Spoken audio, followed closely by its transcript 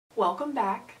Welcome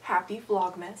back. Happy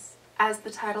Vlogmas. As the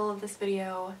title of this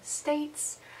video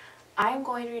states, I am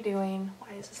going to be doing,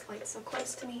 why is this light so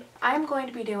close to me? I am going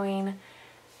to be doing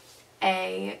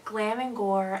a Glam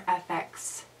Gore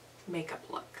FX makeup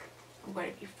look. I'm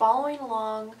going to be following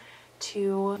along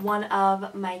to one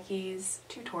of Mykie's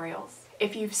tutorials.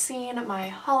 If you've seen my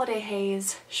Holiday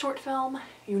Haze short film,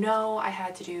 you know I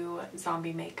had to do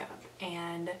zombie makeup,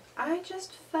 and I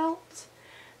just felt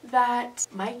that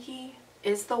Mykie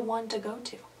is the one to go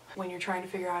to when you're trying to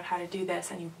figure out how to do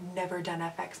this and you've never done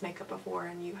FX makeup before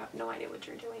and you have no idea what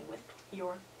you're doing with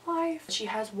your life. She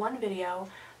has one video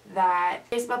that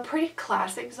is a pretty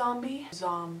classic zombie.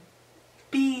 I'm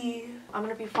going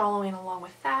to be following along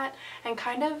with that and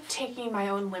kind of taking my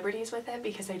own liberties with it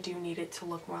because I do need it to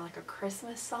look more like a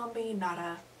Christmas zombie, not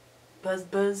a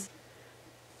buzz.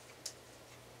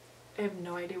 I have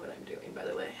no idea what I'm doing, by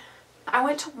the way. I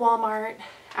went to Walmart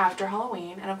after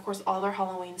Halloween, and of course all their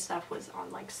Halloween stuff was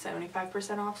on like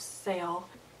 75% off sale,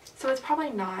 so it's probably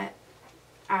not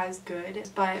as good,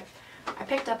 but I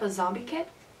picked up a zombie kit.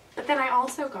 But then I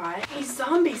also got a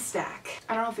zombie stack.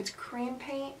 I don't know if it's cream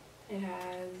paint. It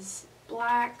has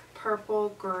black, purple,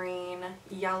 green,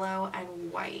 yellow,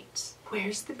 and white.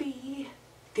 Where's the bee?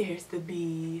 There's the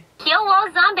bee. Kill all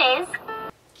zombies.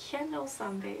 Kill all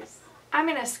zombies. I'm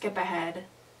gonna skip ahead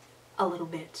a little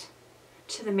bit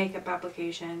to the makeup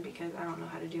application because I don't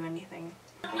know how to do anything.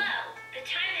 Hello, the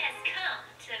time has come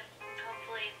to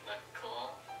hopefully look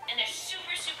cool. And they're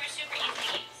super easy to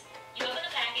use. You open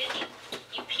the package,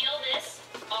 you peel this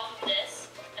off of this,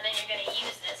 and then you're going to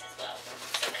use this as well.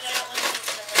 So cut out one piece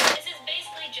of the lid. This is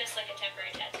basically just like a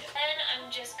temporary tattoo. Then I'm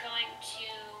just going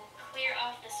to clear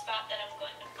off the spot that I'm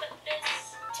going to put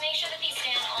this. To make sure that these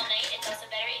stand all night, it's also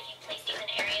better if you place these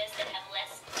in areas that have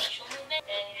less facial movement.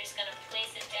 Then you're just going to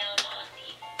place it down on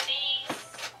the face.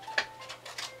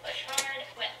 Push hard,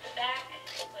 wet the back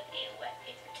with a wet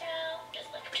paper towel,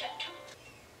 just like a tattoo.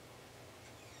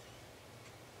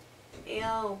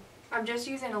 Ew. I'm just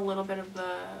using a little bit of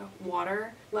the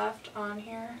water left on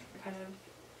here to kind of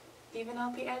even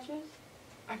out the edges.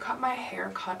 I got my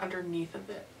hair cut underneath of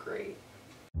it. Great.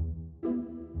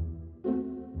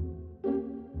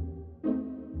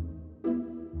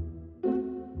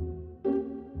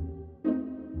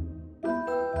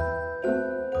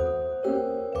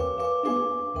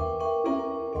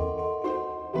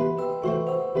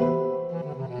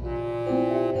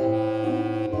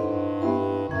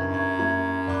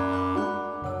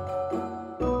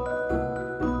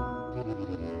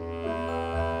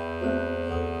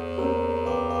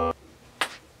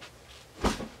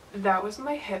 That was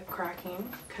my hip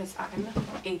cracking because I'm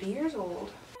 80 years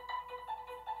old.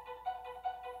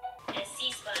 And a sea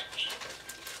sponge.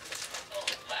 Oh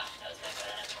wow, that was my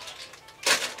bad.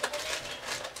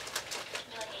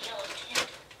 Like a yellow tint.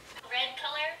 Red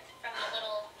color from the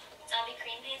little zombie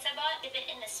cream paints I bought. Dip it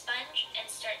in the sponge and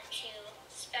start to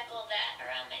speckle that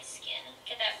around my skin.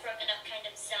 Get that broken up kind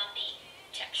of zombie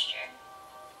texture.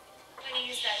 I'm going to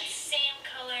use that same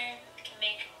color to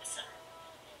make some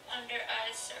under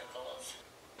eye circles.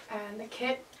 And the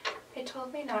kit, it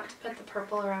told me not to put the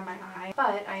purple around my eye,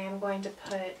 but I am going to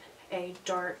put a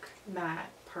dark matte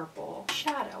purple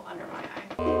shadow under my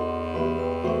eye.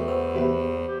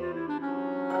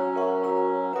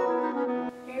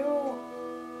 Ew.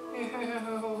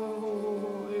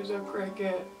 Ew. There's a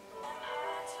cricket.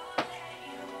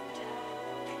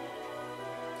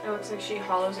 It looks like she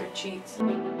hollows her cheeks.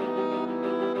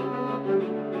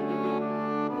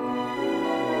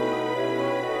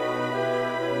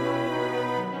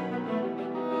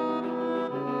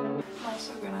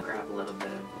 Grab a little bit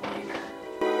of liner.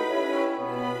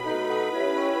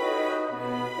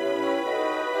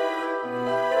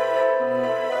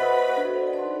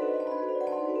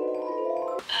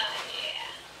 Oh yeah,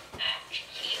 that's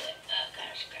cute. Oh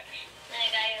gosh. Then I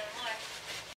got even more.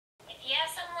 If you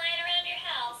have some lying around your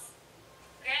house,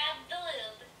 grab the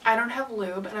lube. I don't have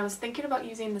lube, and I was thinking about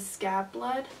using the scab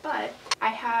blood, but I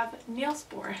have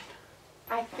Neosporin.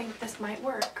 I think this might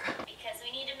work. Because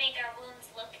we need to make our wounds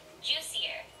look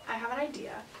juicier. I have an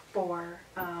idea for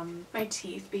my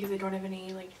teeth because I don't have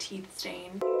any like teeth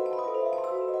stain.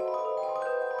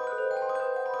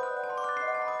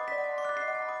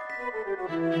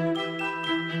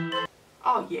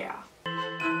 Oh yeah.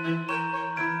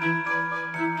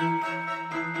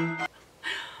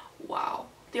 Wow.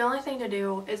 The only thing to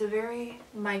do is a very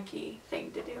Mykie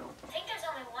thing to do. I think there's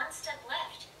only one step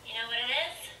left. You know what it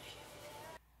is?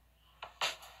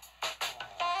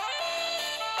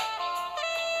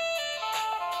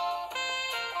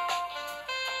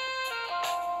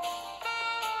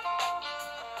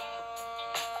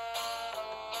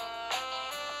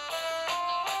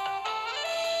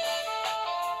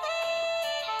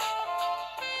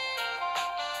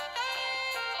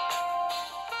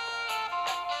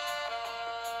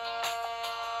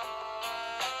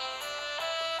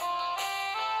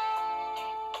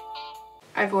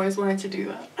 I've always wanted to do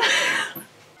that.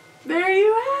 There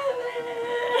you have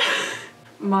it!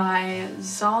 My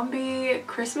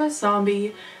Christmas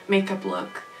zombie makeup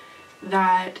look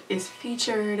that is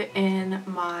featured in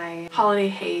my Holiday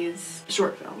Haze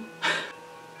short film.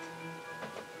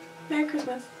 Merry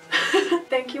Christmas.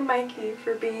 Thank you, Mykie,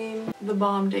 for being the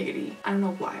bomb diggity. I don't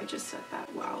know why I just said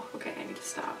that. Wow. Okay, I need to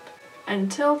stop.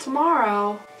 Until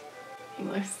tomorrow,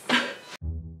 English.